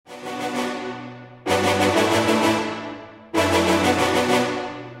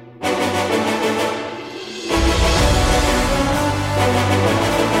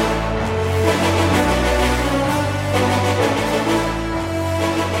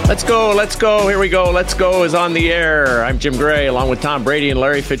Let's go, let's go, here we go, let's go is on the air. I'm Jim Gray, along with Tom Brady and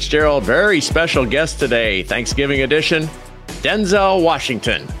Larry Fitzgerald. Very special guest today, Thanksgiving edition, Denzel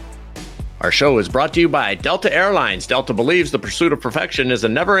Washington. Our show is brought to you by Delta Airlines. Delta believes the pursuit of perfection is a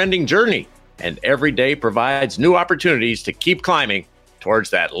never-ending journey, and every day provides new opportunities to keep climbing towards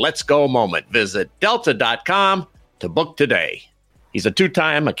that let's go moment. Visit delta.com to book today. He's a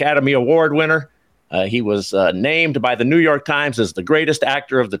two-time Academy Award winner. He was named by the New York Times as the greatest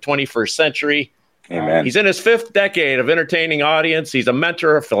actor of the 21st century. Amen. He's in his fifth decade of entertaining audience. He's a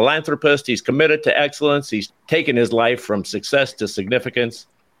mentor, a philanthropist. He's committed to excellence. He's taken his life from success to significance.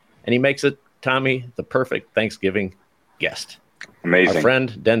 And he makes it, Tommy, the perfect Thanksgiving guest. Amazing. Our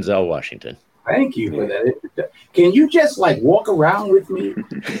friend, Denzel Washington. Thank you for that. Can you just walk around with me?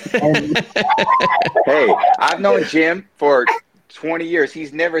 Hey, I've known Jim for 20 years.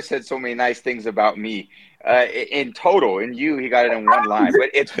 He's never said so many nice things about me in total. And he got it in one line, but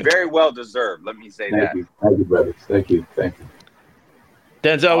it's very well deserved. Let me say that. Thank you, brothers. Thank you.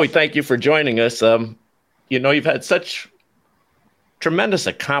 Denzel, we thank you for joining us. You've had such tremendous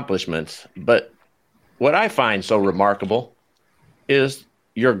accomplishments, but what I find so remarkable is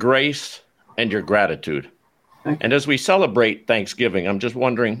your grace and your gratitude. And as we celebrate Thanksgiving, I'm just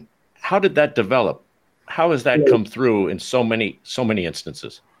wondering, how did that develop? How has that come through in so many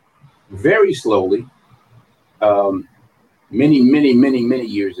instances? Very slowly. Many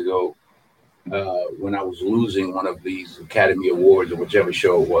years ago, when I was losing one of these Academy Awards or whichever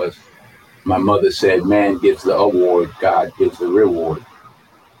show it was, my mother said, man gives the award, God gives the reward.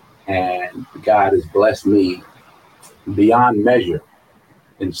 And God has blessed me beyond measure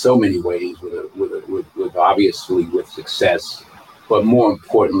in so many ways, with obviously with success, but more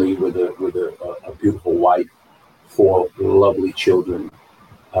importantly with a beautiful wife, 4 lovely children,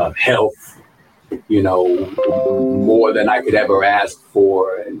 health, more than I could ever ask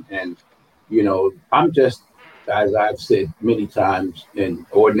for, and I'm just, as I've said many times, an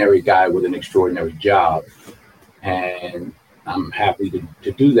ordinary guy with an extraordinary job, and I'm happy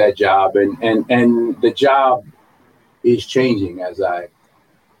to do that job, and the job is changing as I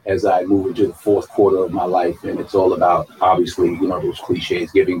move into the fourth quarter of my life. And it's all about, obviously, those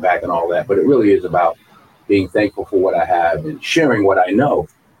cliches, giving back and all that. But it really is about being thankful for what I have and sharing what I know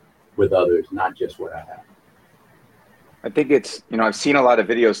with others, not just what I have. I think it's, I've seen a lot of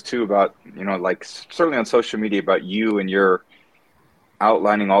videos too about, certainly on social media about you and your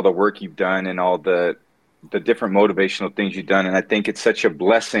outlining all the work you've done and all the different motivational things you've done. And I think it's such a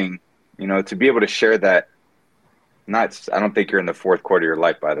blessing, to be able to share that. I don't think you're in the fourth quarter of your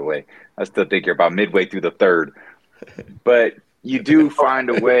life, by the way. I still think you're about midway through the third. But you do find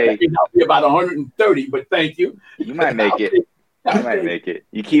a way. I'll be about 130, but thank you. You might make it. You might make it.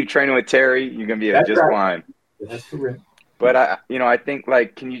 You keep training with Terry, you're going to be just fine. That's correct. But, I think,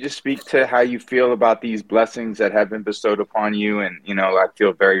 can you just speak to how you feel about these blessings that have been bestowed upon you? And, I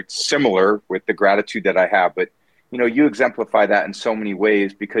feel very similar with the gratitude that I have. But, you exemplify that in so many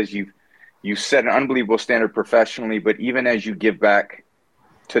ways because you set an unbelievable standard professionally, but even as you give back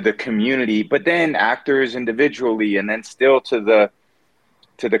to the community, but then actors individually, and then still to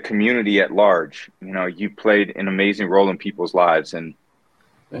the community at large, you played an amazing role in people's lives. And,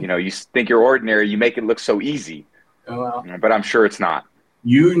 you think you're ordinary, you make it look so easy, but I'm sure it's not.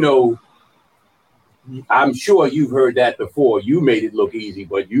 I'm sure you've heard that before. You made it look easy,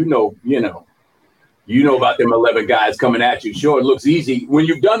 but you know about them 11 guys coming at you. Sure, it looks easy. When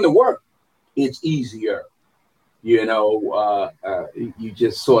you've done the work, it's easier, you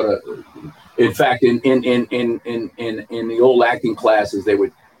just sort of. In fact, in the old acting classes,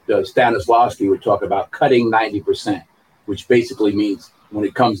 Stanislavski would talk about cutting 90%, which basically means when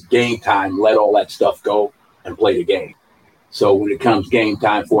it comes game time, let all that stuff go and play the game. So when it comes game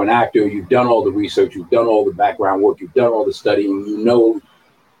time for an actor, you've done all the research, you've done all the background work, you've done all the studying,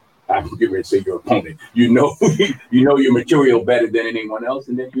 I'm getting ready to say your opponent. You know your material better than anyone else,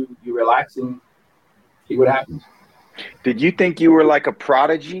 and then you relax and see what happens. Did you think you were like a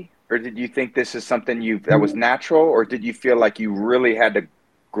prodigy, or did you think this is something that was natural, or did you feel like you really had to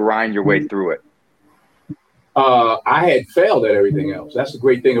grind your way through it? I had failed at everything else. That's the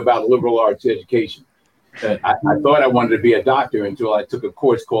great thing about liberal arts education. I thought I wanted to be a doctor until I took a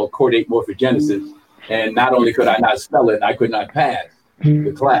course called chordate morphogenesis, and not only could I not spell it, I could not pass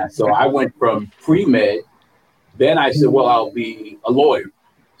the class. So I went from pre-med. Then I said, well, I'll be a lawyer.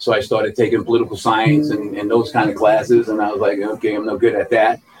 So I started taking political science and those kind of classes. And I was like, okay, I'm no good at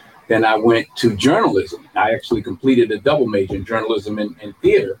that. Then I went to journalism. I actually completed a double major in journalism and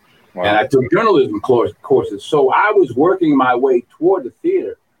theater. Wow. And I took journalism courses. So I was working my way toward the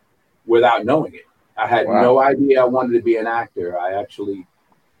theater without knowing it. I had no idea I wanted to be an actor. I actually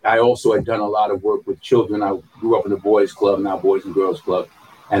I also had done a lot of work with children. I grew up in the boys club, now Boys and Girls Club.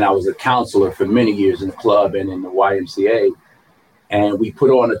 And I was a counselor for many years in the club and in the YMCA. And we put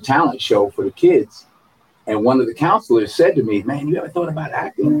on a talent show for the kids. And one of the counselors said to me, man, you ever thought about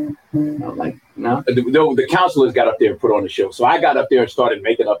acting? And I'm like, no. The counselors got up there and put on the show. So I got up there and started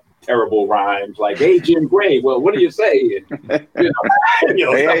making up terrible rhymes like, hey, Jim Gray, well, what do you say? And, Hey,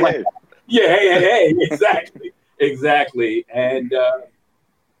 stuff hey, like hey. that. Yeah, hey, exactly. And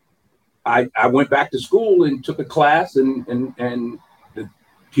I went back to school and took a class, and the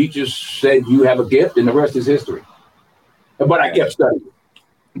teachers said, you have a gift, and the rest is history. But I kept studying.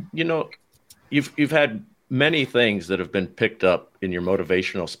 You know, you've had many things that have been picked up in your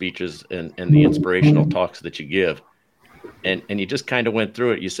motivational speeches and the inspirational talks that you give. And you just kind of went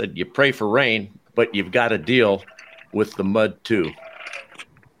through it. You said you pray for rain, but you've got to deal with the mud too.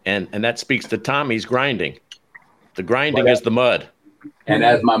 And that speaks to Tommy's grinding. The grinding is the mud. And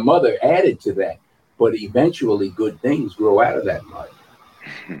as my mother added to that, but eventually good things grow out of that mud.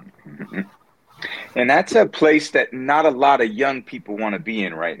 And that's a place that not a lot of young people want to be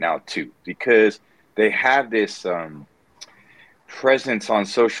in right now, too, because they have this presence on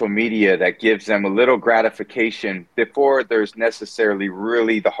social media that gives them a little gratification before there's necessarily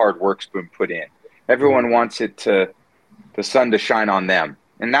really the hard work's been put in. Everyone wants the sun to shine on them.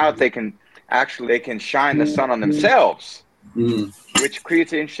 And now they can shine the sun on themselves, which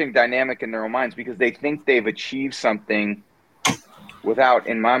creates an interesting dynamic in their own minds because they think they've achieved something without,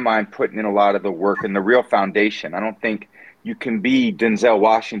 in my mind, putting in a lot of the work and the real foundation. I don't think you can be Denzel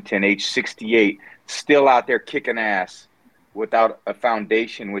Washington, age 68, still out there kicking ass without a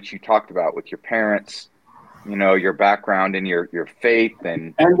foundation, which you talked about with your parents, your background and your faith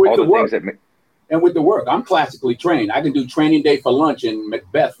and with all the work. things that. And with the work, I'm classically trained. I can do training day for lunch and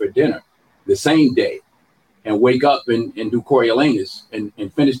Macbeth for dinner the same day and wake up and do Coriolanus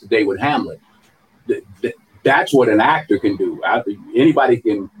and finish the day with Hamlet. That's what an actor can do. Anybody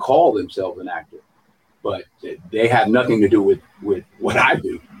can call themselves an actor, but they have nothing to do with what I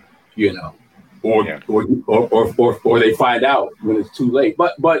do, or they find out when it's too late.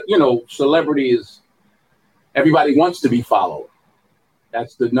 But celebrity is, everybody wants to be followed.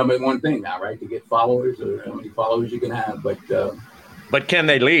 That's the number one thing now, right? To get followers, or how many followers you can have. But can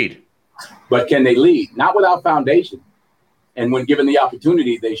they lead? But can they lead? Not without foundation. And when given the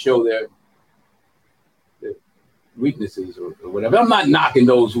opportunity, they show their weaknesses or whatever. I'm not knocking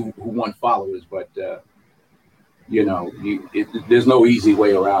those who want followers, but there's no easy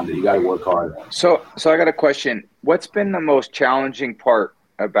way around it. You got to work hard. So I got a question. What's been the most challenging part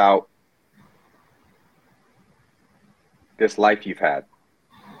about this life you've had?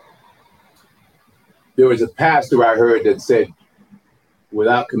 There was a pastor I heard that said,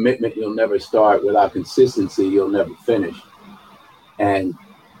 without commitment, you'll never start. Without consistency, you'll never finish. And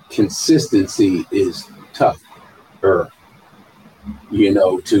consistency is tough. For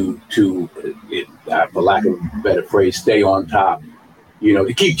lack of a better phrase, stay on top,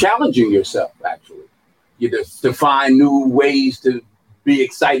 to keep challenging yourself, actually, to find new ways to be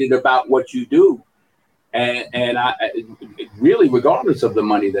excited about what you do. And I really, regardless of the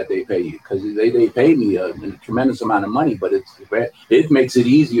money that they pay you, because they pay me a tremendous amount of money, but it makes it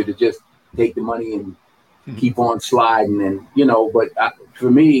easier to just take the money and keep on sliding. And,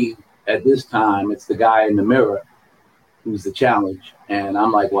 for me at this time, it's the guy in the mirror who's the challenge. And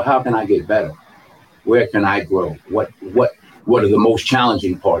I'm like, well, how can I get better? Where can I grow? What are the most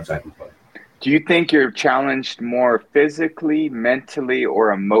challenging parts I can play? Do you think you're challenged more physically, mentally,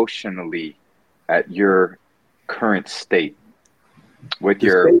 or emotionally at your current state with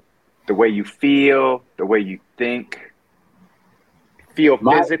the way you feel, the way you think,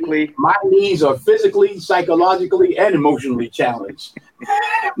 physically? My knees are physically, psychologically, and emotionally challenged.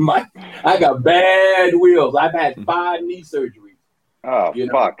 I got bad wheels. I've had 5 knee surgeries. Oh,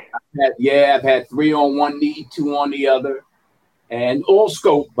 fuck. I've had 3 on one knee, 2 on the other, and all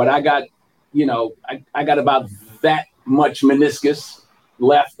scope, but I got, I got about that much meniscus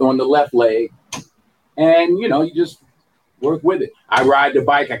left on the left leg. And, you just work with it. I ride the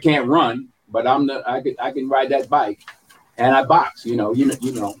bike. I can't run, but I can ride that bike. And I box, and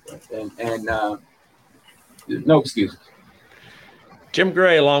no excuses. Jim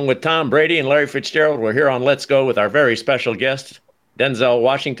Gray, along with Tom Brady and Larry Fitzgerald, we're here on Let's Go with our very special guest, Denzel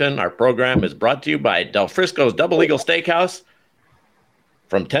Washington. Our program is brought to you by Del Frisco's Double Eagle Steakhouse.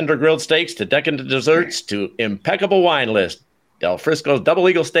 From tender grilled steaks to decadent desserts to impeccable wine list, Del Frisco's Double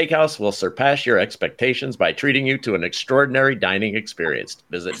Eagle Steakhouse will surpass your expectations by treating you to an extraordinary dining experience.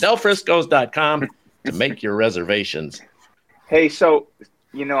 Visit delfriscos.com to make your reservations. Hey, so,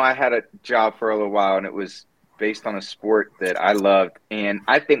 I had a job for a little while, and it was based on a sport that I loved. And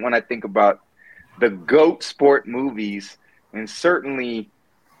I think when I think about the GOAT sport movies, and certainly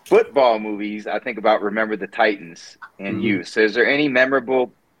football movies, I think about Remember the Titans and you. So is there any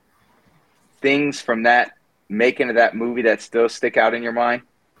memorable things from that making of that movie that still stick out in your mind?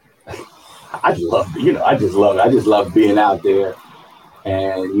 I love it. I just love it. I just love being out there.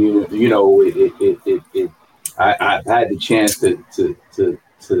 And, I've had the chance to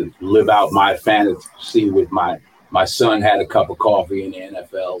live out my fantasy with my son had a cup of coffee in the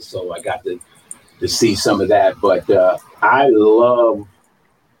NFL. So I got to see some of that. But I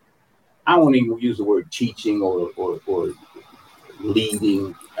won't even use the word teaching or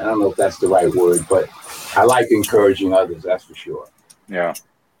leading. I don't know if that's the right word, but I like encouraging others. That's for sure. Yeah.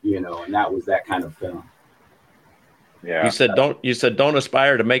 And that was that kind of film. Yeah. You said don't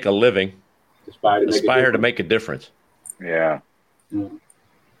aspire to make a living. Aspire to make a difference. Yeah. Now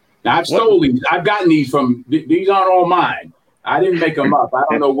I've stole these. I've gotten these from. These aren't all mine. I didn't make them up. I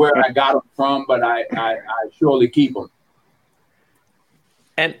don't know where I got them from, but I surely keep them.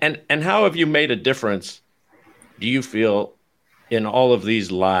 And how have you made a difference, do you feel, in all of these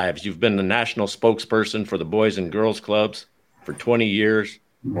lives? You've been the national spokesperson for the Boys and Girls Clubs for 20 years.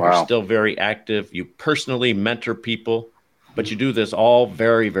 Wow. You're still very active. You personally mentor people, but you do this all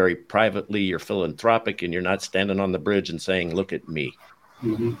very, very privately. You're philanthropic, and you're not standing on the bridge and saying, look at me.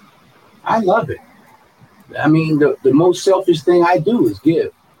 Mm-hmm. I love it. I mean, the most selfish thing I do is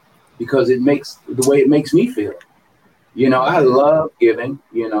give, because it makes the way it makes me feel. I love giving.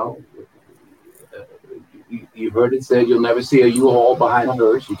 You've heard it said, you'll never see a U-Haul behind a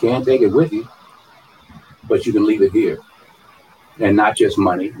hearse. You can't take it with you, but you can leave it here. And not just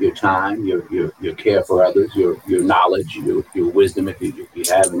money, your time, your care for others, your knowledge, your wisdom, if you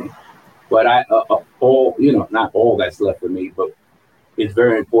have any. But not all that's left for me, but it's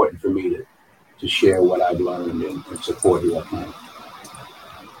very important for me to share what I've learned and support who I can.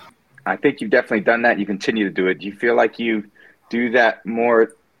 I think you've definitely done that. You continue to do it. Do you feel like you do that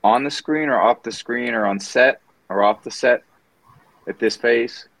more on the screen or off the screen, or on set or off the set at this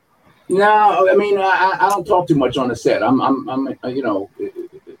phase? No, I mean, I don't talk too much on the set. I'm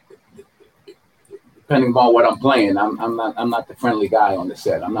depending upon what I'm playing, I'm not the friendly guy on the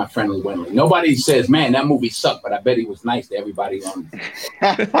set. I'm not friendly Wendley. Nobody says, man, that movie sucked, but I bet he was nice to everybody on the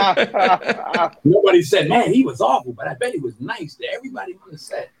set. Nobody said, man, he was awful, but I bet he was nice to everybody on the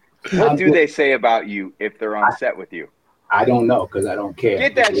set. What do they say about you if they're on set with you? I don't know, because I don't care.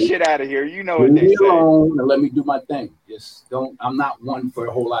 Get that shit out of here. You know what they say. Leave me alone and let me do my thing. Just don't. I'm not one for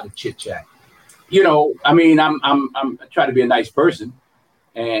a whole lot of chit chat. I mean, I try to be a nice person,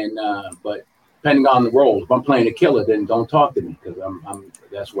 and but depending on the role, if I'm playing a killer, then don't talk to me, because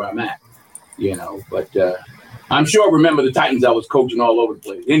that's where I'm at. But I'm sure. Remember the Titans? I was coaching all over the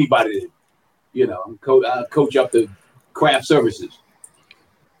place. Anybody that coach up the craft services.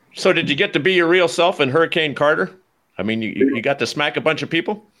 So did you get to be your real self in Hurricane Carter? I mean, you got to smack a bunch of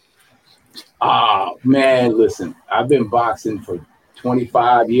people? Oh, man, listen, I've been boxing for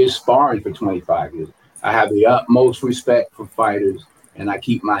 25 years, sparring for 25 years. I have the utmost respect for fighters, and I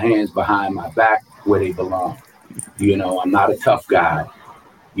keep my hands behind my back where they belong. I'm not a tough guy.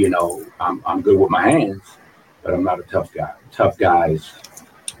 I'm good with my hands, but I'm not a tough guy. Tough guys,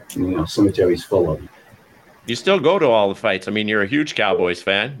 cemetery's full of them. You still go to all the fights. I mean, you're a huge Cowboys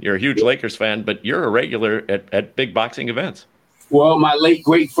fan. You're a huge Lakers fan, but you're a regular at big boxing events. Well, my late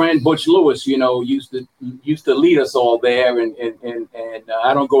great friend Butch Lewis, used to lead us all there, and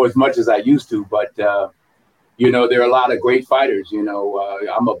I don't go as much as I used to, but there are a lot of great fighters.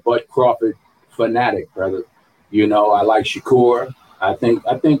 I'm a Bud Crawford fanatic, brother. I like Shakur. I think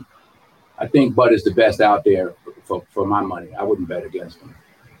Bud is the best out there for my money. I wouldn't bet against him.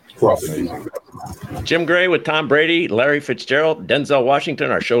 Crawford, Jim Gray with Tom Brady, Larry Fitzgerald, Denzel Washington.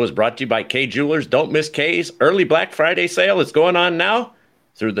 Our show is brought to you by Kay Jewelers. Don't miss Kay's early Black Friday sale. It's going on now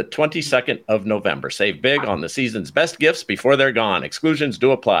through the 22nd of November. Save big on the season's best gifts before they're gone. Exclusions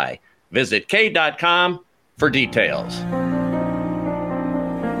do apply. Visit Kay.com for details.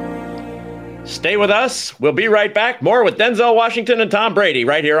 Stay with us. We'll be right back. More with Denzel Washington and Tom Brady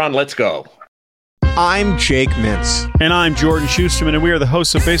right here on Let's Go. I'm Jake Mintz. And I'm Jordan Schusterman, and we are the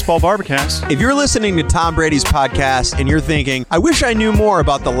hosts of Baseball Barbacast. If you're listening to Tom Brady's podcast and you're thinking, I wish I knew more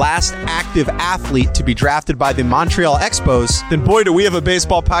about the last active athlete to be drafted by the Montreal Expos, then boy, do we have a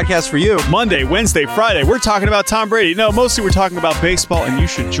baseball podcast for you. Monday, Wednesday, Friday, we're talking about Tom Brady. No, mostly we're talking about baseball, and you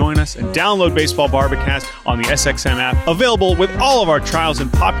should join us and download Baseball Barbacast on the SXM app, available with all of our trials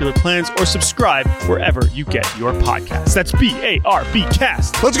and popular plans, or subscribe wherever you get your podcasts. That's B-A-R-B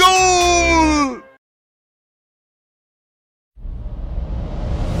cast. Let's go!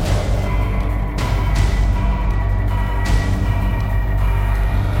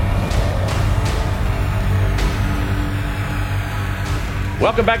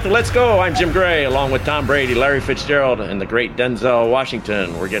 Welcome back to Let's Go. I'm Jim Gray, along with Tom Brady, Larry Fitzgerald, and the great Denzel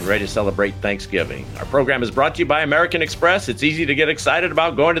Washington. We're getting ready to celebrate Thanksgiving. Our program is brought to you by American Express. It's easy to get excited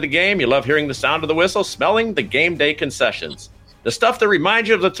about going to the game. You love hearing the sound of the whistle, smelling the game day concessions. The stuff that reminds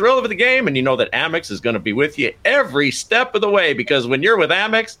you of the thrill of the game, and you know that Amex is going to be with you every step of the way, because when you're with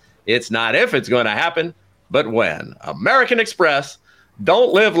Amex, it's not if it's going to happen, but when. American Express,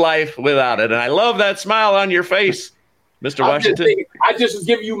 don't live life without it. And I love that smile on your face, Mr. Washington. I just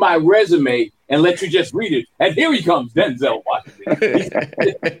give you my resume and let you just read it. And here he comes, Denzel Washington.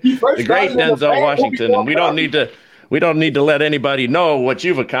 The great Denzel Washington. And we don't need to let anybody know what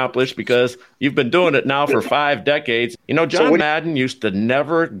you've accomplished, because you've been doing it now for 5 decades. You know, John Madden used to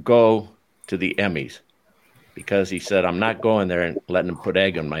never go to the Emmys because he said, I'm not going there and letting them put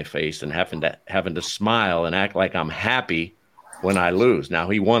egg on my face and having to smile and act like I'm happy when I lose. Now,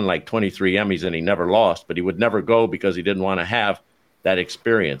 he won like 23 Emmys and he never lost, but he would never go because he didn't want to have that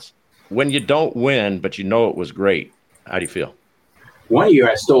experience. When you don't win, but you know it was great, how do you feel? One year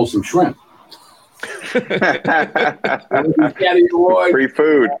I stole some shrimp. Free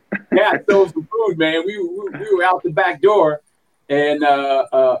food. Yeah, I stole some food, man. We were out the back door, and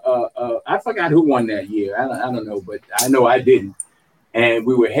I forgot who won that year. I don't know, but I know I didn't. And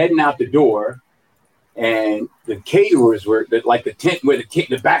we were heading out the door, and the caterers were like the tent where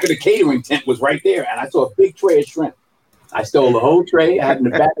the back of the catering tent was right there, and I saw a big tray of shrimp. I stole the whole tray. I had in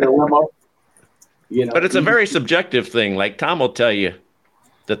the back of the limo. You know, but it's a very subjective thing. Like Tom will tell you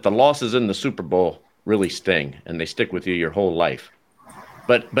that the losses in the Super Bowl really sting, and they stick with you your whole life.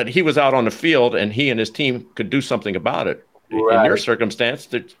 But he was out on the field, and he and his team could do something about it. Right. In your circumstance,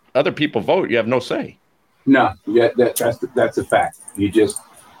 that other people vote, you have no say. No, yeah, that's a fact. You just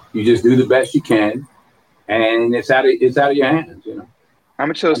do the best you can, and it's out of your hands. You know. How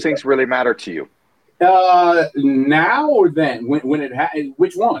much of those things really matter to you? Now or then? When it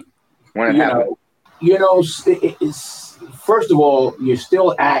which one? When it happened. You know, it's first of all, you're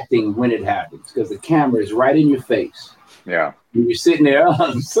still acting when it happens because the camera is right in your face. Yeah. You're sitting there, oh,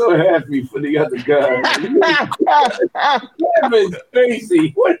 I'm so happy for the other guy. Kevin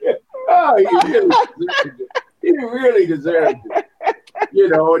Spacey. He really deserved it. You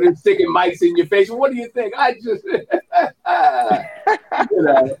know, and then sticking mics in your face. What do you think? I just, you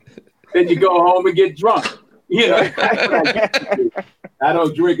know, then you go home and get drunk. You know, I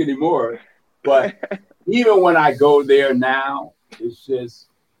don't drink anymore. But even when I go there now, it's just,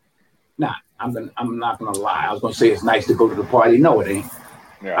 I'm not gonna lie. I was gonna say it's nice to go to the party. No, it ain't.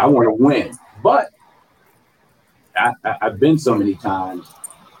 Yeah. I want to win, but I've been so many times.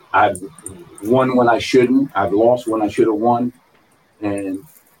 I've won when I shouldn't. I've lost when I should have won, and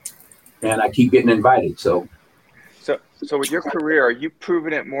I keep getting invited. So with your career, are you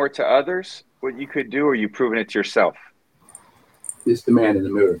proving it more to others what you could do, or are you proving it to yourself? It's the man in the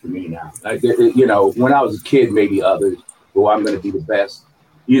mirror for me now. You know, when I was a kid, maybe others, but I'm going to be the best.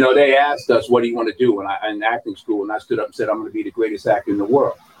 You know, they asked us, what do you want to do? In acting school, and I stood up and said, I'm going to be the greatest actor in the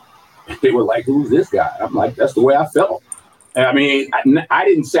world. And they were like, who's this guy? I'm like, that's the way I felt. And I mean, I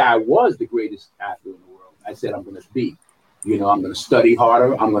didn't say I was the greatest actor in the world. I said, I'm going to be. You know, I'm going to study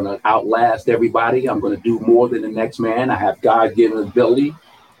harder. I'm going to outlast everybody. I'm going to do more than the next man. I have God-given ability,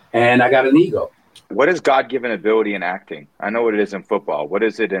 and I got an ego. What is God-given ability in acting? I know what it is in football. What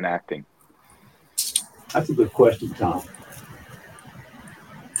is it in acting? That's a good question, Tom.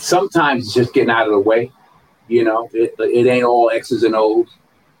 Sometimes it's just getting out of the way. You know, it ain't all X's and O's.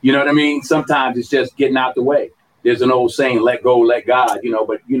 You know what I mean? Sometimes it's just getting out the way. There's an old saying, let go, let God, you know,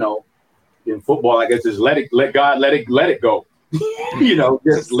 but, you know, in football, I guess it's let God, let it go. You know,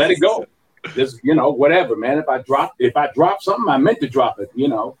 just let it go. Just, you know, whatever, man. If I drop something, I meant to drop it, you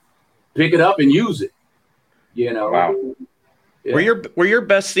know. Pick it up and use it. You know. Wow. Yeah. Were your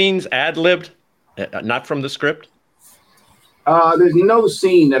best scenes ad-libbed, not from the script? There's no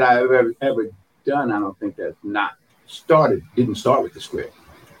scene that I've ever done. I don't think that didn't start with the script.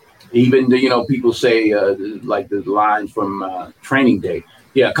 Even people say like the lines from Training Day.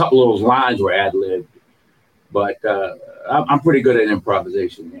 Yeah, a couple of those lines were ad-libbed, but I'm pretty good at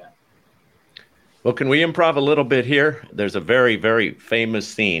improvisation. Yeah. Well, can we improv a little bit here? There's a very, very famous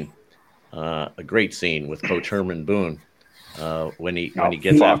scene. A great scene with Coach Herman Boone when he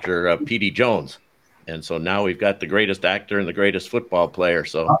gets after P.D. Jones. And so now we've got the greatest actor and the greatest football player.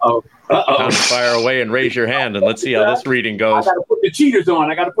 So time to fire away and raise your hand, and let's see how this reading goes. I got to put the cheaters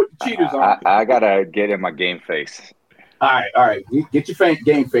on. I got to get in my game face. All right. Get your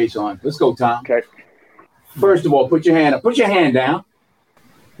game face on. Let's go, Tom. Okay. First of all, put your hand up. Put your hand down.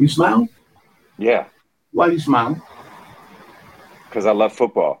 You smiling? Yeah. Why are you smiling? Because I love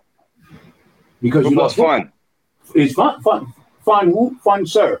football. Because football's fun. It's fun. Fun who? Fun,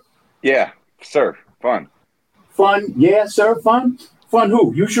 sir. Yeah, sir. Fun. Fun, yeah, sir. Fun. Fun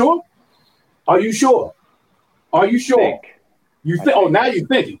who? You sure? Are you sure? Are you sure? You think? Oh, now you're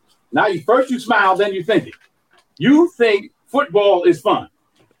thinking. Now you smile, then you're thinking. You think football is fun?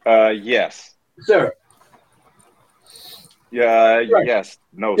 Yes. Sir. Yeah. Right. Yes.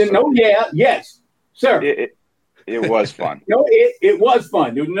 No. Sir. No. Yeah. Yes. Sir. It was fun. No. It was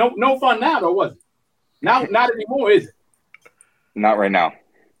fun. There was no fun now, though, was it? Now, not anymore, is it? Not right now.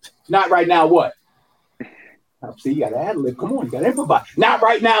 Not right now. What? See, you got to ad-lib. Come on, you got to improvise. Not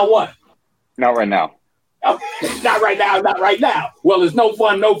right now. What? Not right now. Okay. Not right now. Not right now. Well, there's no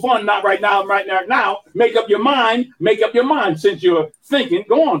fun. No fun. Not right now. Right now. Make up your mind. Make up your mind. Since you're thinking,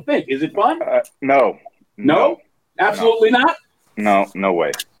 go on. Think. Is it fun? No. No. Absolutely not. No. No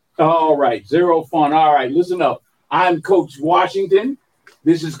way. All right. Zero fun. All right. Listen up. I'm Coach Washington.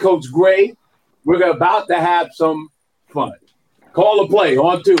 This is Coach Gray. We're about to have some fun. Call a play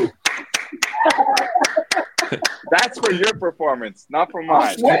on 2. That's for your performance, not for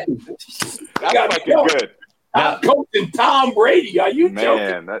mine. That's fucking good. I'm coaching Tom Brady. Are you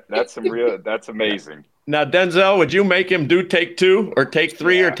joking? Man, that's amazing. Now, Denzel, would you make him do take 2 or take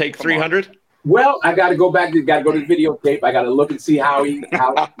 3 or take 300? Well, I got to go back. Got to go to the videotape. I got to look and see see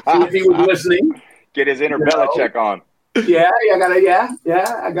if he was listening. Get his inner Belichick on. Yeah,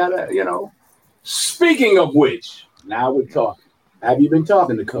 I gotta. Speaking of which, now we're talking. Have you been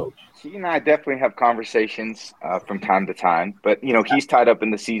talking to Coach? He and I definitely have conversations from time to time, but he's tied up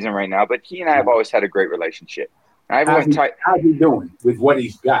in the season right now. But he and I have always had a great relationship. How's he doing with what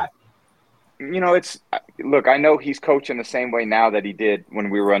he's got? Look, I know he's coaching the same way now that he did when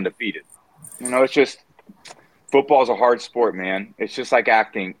we were undefeated. It's just football's a hard sport, man. It's just like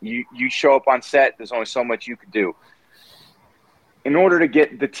acting. You show up on set, there's only so much you could do. In order to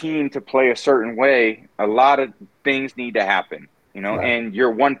get the team to play a certain way, a lot of things need to happen. Right. And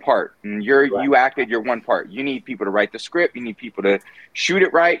you're one part, and you acted your one part. You need people to write the script. You need people to shoot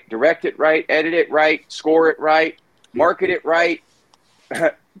it right, direct it right, edit it right, score it right, market it right,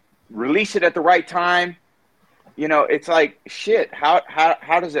 release it at the right time. It's like, shit, how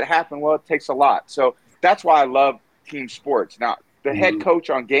does it happen? Well, it takes a lot. So that's why I love team sports. Now, the head coach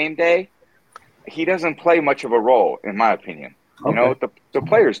on game day, he doesn't play much of a role, in my opinion. Okay. The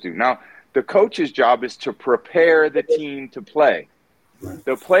players do. Now, the coach's job is to prepare the team to play.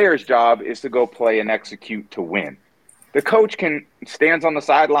 The player's job is to go play and execute to win. The coach stands on the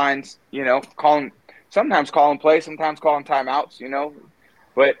sidelines, sometimes calling plays, sometimes calling timeouts,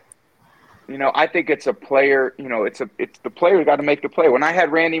 But, I think it's a player, it's the player got to make the play. When I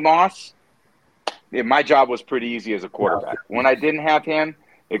had Randy Moss, my job was pretty easy as a quarterback. When I didn't have him,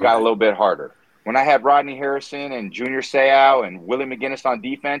 it got a little bit harder. When I had Rodney Harrison and Junior Seau and Willie McGinnis on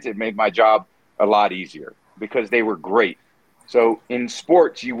defense, it made my job a lot easier because they were great. So in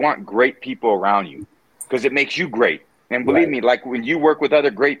sports, you want great people around you because it makes you great. And believe me, like when you work with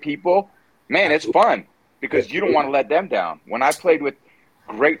other great people, man, it's fun because you don't want to let them down. When I played with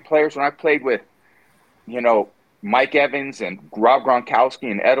great players, when I played with, Mike Evans and Rob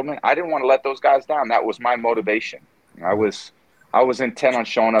Gronkowski and Edelman, I didn't want to let those guys down. That was my motivation. I was intent on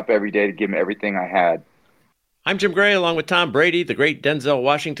showing up every day to give them everything I had. I'm Jim Gray, along with Tom Brady. The great Denzel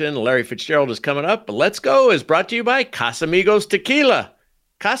Washington, Larry Fitzgerald is coming up. But Let's Go is brought to you by Casamigos Tequila.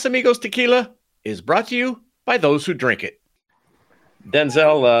 Casamigos Tequila is brought to you by those who drink it.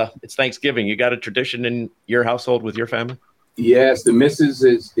 Denzel, it's Thanksgiving. You got a tradition in your household with your family? Yes, the missus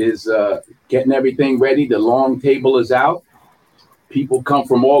is getting everything ready. The long table is out. People come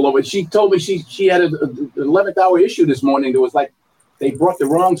from all over. She told me she had an 11th hour issue this morning. There was like they brought the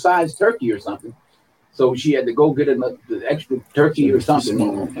wrong size turkey or something. So she had to go get the extra turkey or something.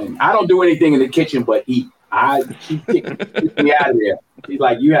 And I don't do anything in the kitchen but eat. She kicked me out of there. She's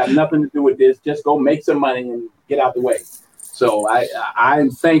like, you have nothing to do with this. Just go make some money and get out the way. So I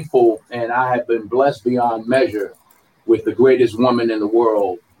am thankful, and I have been blessed beyond measure with the greatest woman in the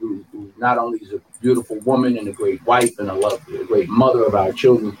world, who not only is a beautiful woman and a great wife and a great mother of our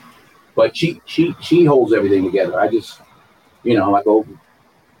children, but she holds everything together. I just, I go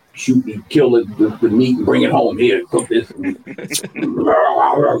shoot and kill the meat and bring it home here, cook this. That's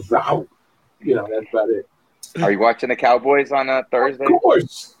about it. Are you watching the Cowboys on Thursday? Of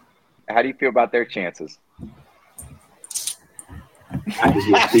course. How do you feel about their chances? I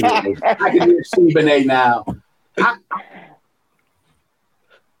can hear Stephen A. now.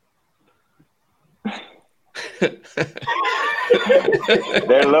 They're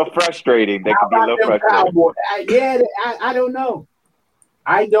a little frustrating. They can be a little frustrating. I don't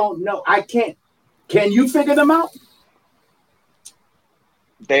know. I can't. Can you figure them out?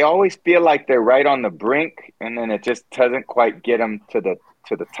 they always feel like they're right on the brink, and then it just doesn't quite get them to the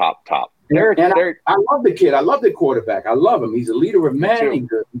top. I love the kid. I love the quarterback. I love him. He's a leader of men. He's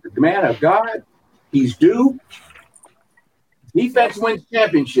a man of God. He's due. Defense wins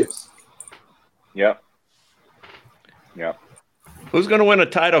championships. Yep. Who's going to win a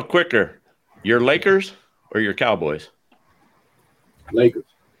title quicker, your Lakers or your Cowboys? Lakers.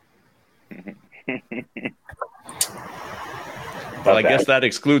 Well, I guess that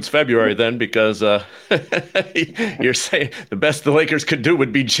excludes February then, because you're saying the best the Lakers could do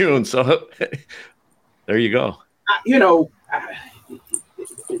would be June. So there you go.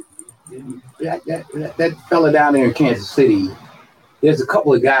 That fella down there in Kansas City, there's a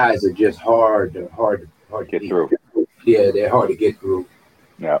couple of guys that are just hard to get through. Yeah, they're hard to get through.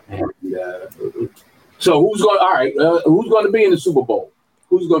 Yeah. And, so who's going to be in the Super Bowl?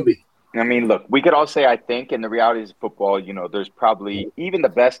 Who's going to be? I mean, look, we could all say, I think, in the realities of football, there's probably even the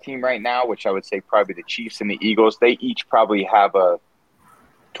best team right now, which I would say probably the Chiefs and the Eagles, they each probably have a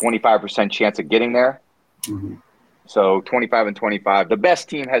 25% chance of getting there. Mm-hmm. So 25 and 25. The best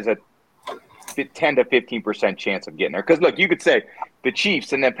team has a 10 to 15% chance of getting there. Because, look, you could say the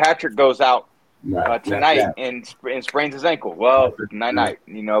Chiefs, and then Patrick goes out tonight and sprains his ankle. Well, night.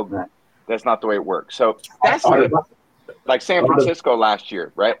 That's not the way it works. So that's like San Francisco last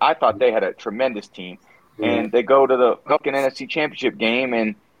year, right? I thought they had a tremendous team, and they go to the fucking NFC Championship game,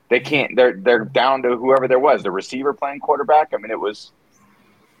 and they can't. They're down to whoever there was, the receiver playing quarterback. I mean, it was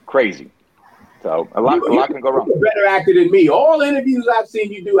crazy. So a lot can go wrong. You're a better actor than me. All interviews I've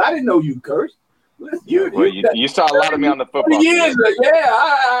seen you do, I didn't know you cursed. You saw a lot of me on the football years.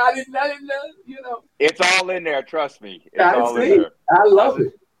 I didn't know. It's all in there. Trust me. It's all in there. I love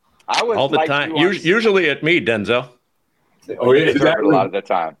it. I was all the time. Usually at me, Denzel. Oh, you deserve it a lot of the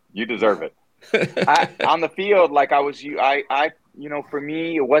time. You deserve it. On the field, like for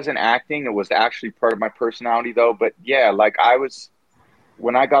me, it wasn't acting. It was actually part of my personality, though. But yeah, like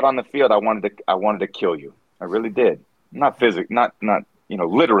when I got on the field, I wanted to kill you. I really did. Not physically, not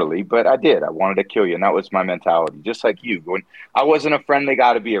literally, but I did. I wanted to kill you, and that was my mentality. Just like you, when I wasn't a friendly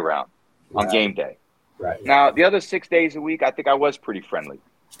guy to be around on game day. Right. Now, the other 6 days a week, I think I was pretty friendly.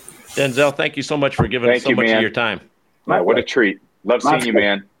 Denzel, thank you so much for giving us so much of your time. What a treat. Love seeing you,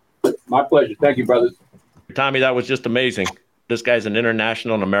 man. My pleasure. Thank you, brothers. Tommy, that was just amazing. This guy's an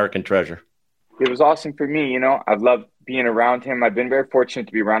international and American treasure. It was awesome for me. I've loved being around him. I've been very fortunate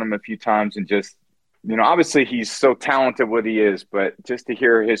to be around him a few times, and just, obviously he's so talented what he is, but just to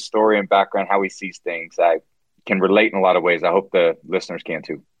hear his story and background, how he sees things, I can relate in a lot of ways. I hope the listeners can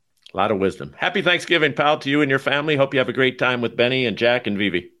too. A lot of wisdom. Happy Thanksgiving, pal, to you and your family. Hope you have a great time with Benny and Jack and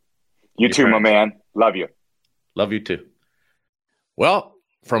Vivi. You too, my man. Love you. Love you too. Well,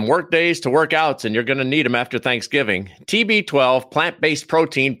 from work days to workouts, and you're going to need them after Thanksgiving, TB12 plant-based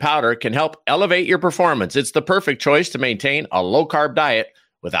protein powder can help elevate your performance. It's the perfect choice to maintain a low-carb diet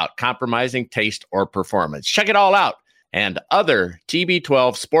without compromising taste or performance. Check it all out and other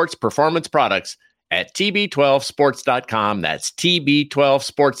TB12 sports performance products at tb12sports.com. That's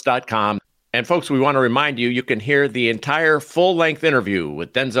tb12sports.com. And folks, we want to remind you, you can hear the entire full-length interview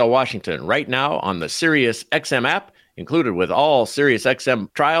with Denzel Washington right now on the SiriusXM app, included with all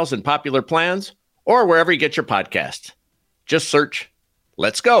SiriusXM trials and popular plans, or wherever you get your podcasts. Just search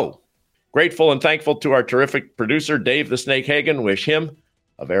Let's Go. Grateful and thankful to our terrific producer, Dave the Snake Hagen. Wish him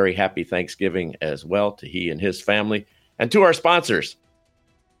a very happy Thanksgiving as well, to he and his family. And to our sponsors,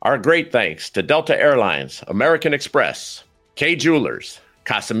 our great thanks to Delta Airlines, American Express, K Jewelers,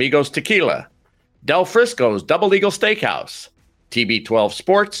 Casamigos Tequila, Del Frisco's Double Eagle Steakhouse, TB12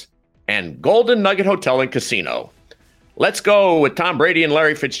 Sports, and Golden Nugget Hotel and Casino. Let's Go with Tom Brady and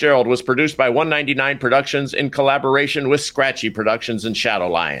Larry Fitzgerald was produced by 199 Productions in collaboration with Scratchy Productions and Shadow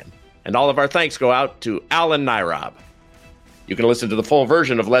Lion. And all of our thanks go out to Alan Nyrob. You can listen to the full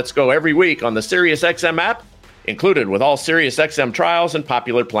version of Let's Go every week on the SiriusXM app, included with all SiriusXM trials and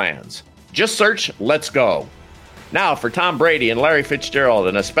popular plans. Just search Let's Go. Now for Tom Brady and Larry Fitzgerald,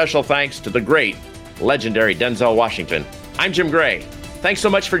 and a special thanks to the great, legendary Denzel Washington. I'm Jim Gray. Thanks so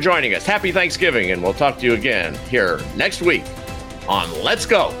much for joining us. Happy Thanksgiving, and we'll talk to you again here next week on Let's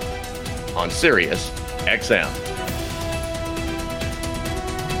Go on SiriusXM.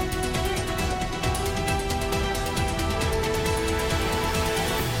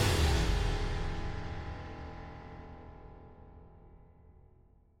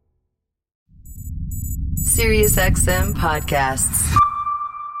 SiriusXM podcasts.